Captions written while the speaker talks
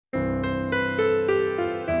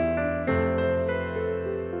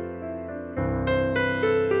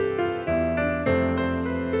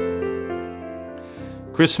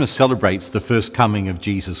Christmas celebrates the first coming of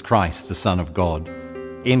Jesus Christ, the Son of God,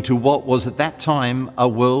 into what was at that time a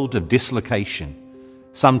world of dislocation,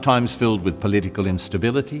 sometimes filled with political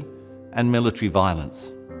instability and military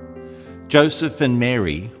violence. Joseph and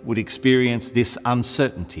Mary would experience this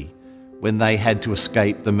uncertainty when they had to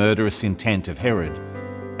escape the murderous intent of Herod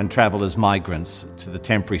and travel as migrants to the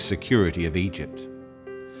temporary security of Egypt.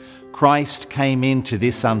 Christ came into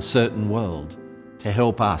this uncertain world to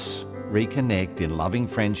help us reconnect in loving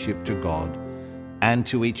friendship to God and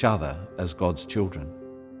to each other as God's children.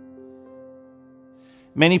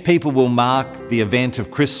 Many people will mark the event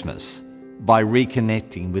of Christmas by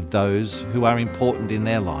reconnecting with those who are important in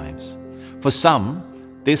their lives. For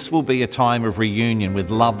some, this will be a time of reunion with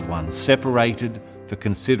loved ones separated for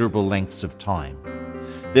considerable lengths of time.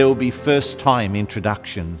 There will be first-time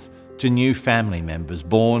introductions to new family members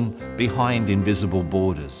born behind invisible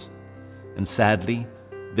borders. And sadly,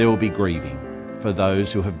 there will be grieving for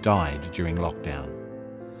those who have died during lockdown.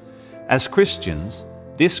 As Christians,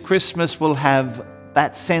 this Christmas will have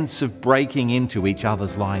that sense of breaking into each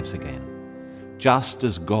other's lives again, just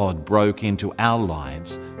as God broke into our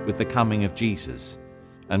lives with the coming of Jesus,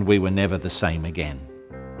 and we were never the same again.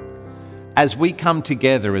 As we come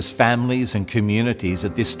together as families and communities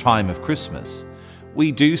at this time of Christmas,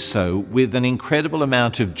 we do so with an incredible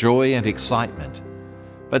amount of joy and excitement,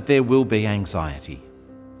 but there will be anxiety.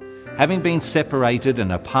 Having been separated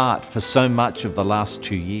and apart for so much of the last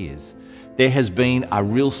 2 years, there has been a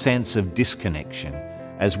real sense of disconnection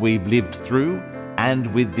as we've lived through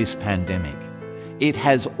and with this pandemic. It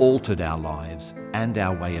has altered our lives and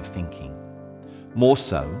our way of thinking. More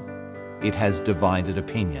so, it has divided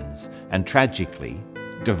opinions and tragically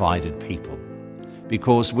divided people,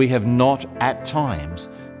 because we have not at times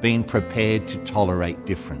been prepared to tolerate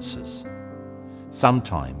differences.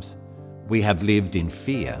 Sometimes we have lived in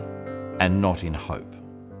fear and not in hope.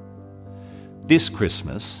 This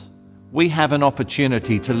Christmas, we have an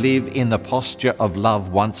opportunity to live in the posture of love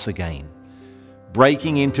once again,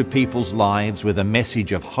 breaking into people's lives with a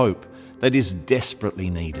message of hope that is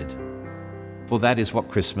desperately needed. For that is what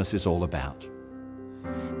Christmas is all about.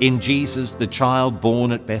 In Jesus, the child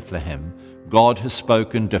born at Bethlehem, God has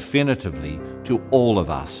spoken definitively to all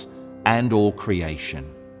of us and all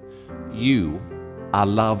creation. You are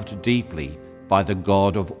loved deeply by the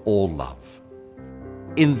God of all love.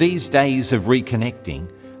 In these days of reconnecting,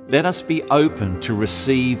 let us be open to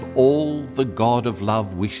receive all the God of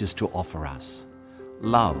love wishes to offer us.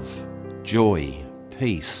 Love, joy,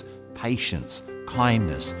 peace, patience,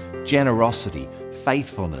 kindness, generosity,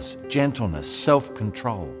 faithfulness, gentleness,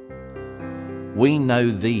 self-control. We know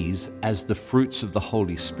these as the fruits of the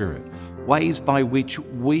Holy Spirit, ways by which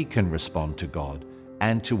we can respond to God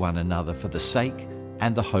and to one another for the sake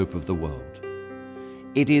and the hope of the world.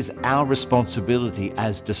 It is our responsibility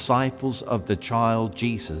as disciples of the child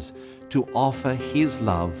Jesus to offer His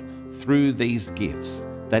love through these gifts,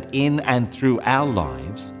 that in and through our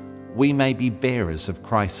lives we may be bearers of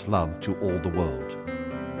Christ's love to all the world.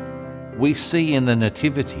 We see in the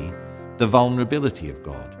Nativity the vulnerability of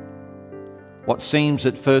God. What seems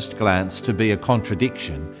at first glance to be a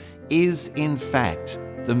contradiction is in fact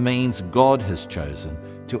the means God has chosen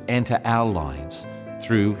to enter our lives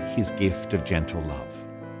through His gift of gentle love.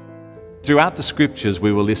 Throughout the scriptures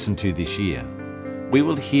we will listen to this year, we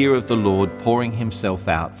will hear of the Lord pouring Himself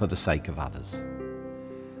out for the sake of others.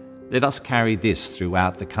 Let us carry this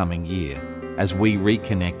throughout the coming year as we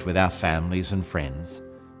reconnect with our families and friends,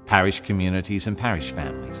 parish communities and parish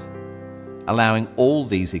families, allowing all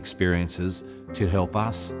these experiences to help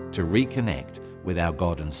us to reconnect with our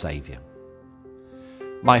God and Saviour.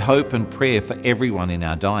 My hope and prayer for everyone in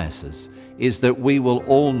our diocese is that we will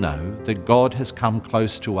all know that God has come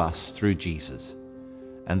close to us through Jesus,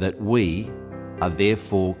 and that we are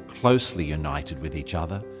therefore closely united with each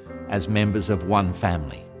other as members of one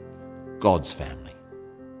family, God's family.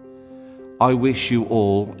 I wish you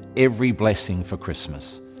all every blessing for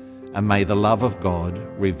Christmas, and may the love of God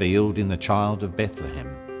revealed in the child of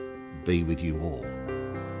Bethlehem be with you all.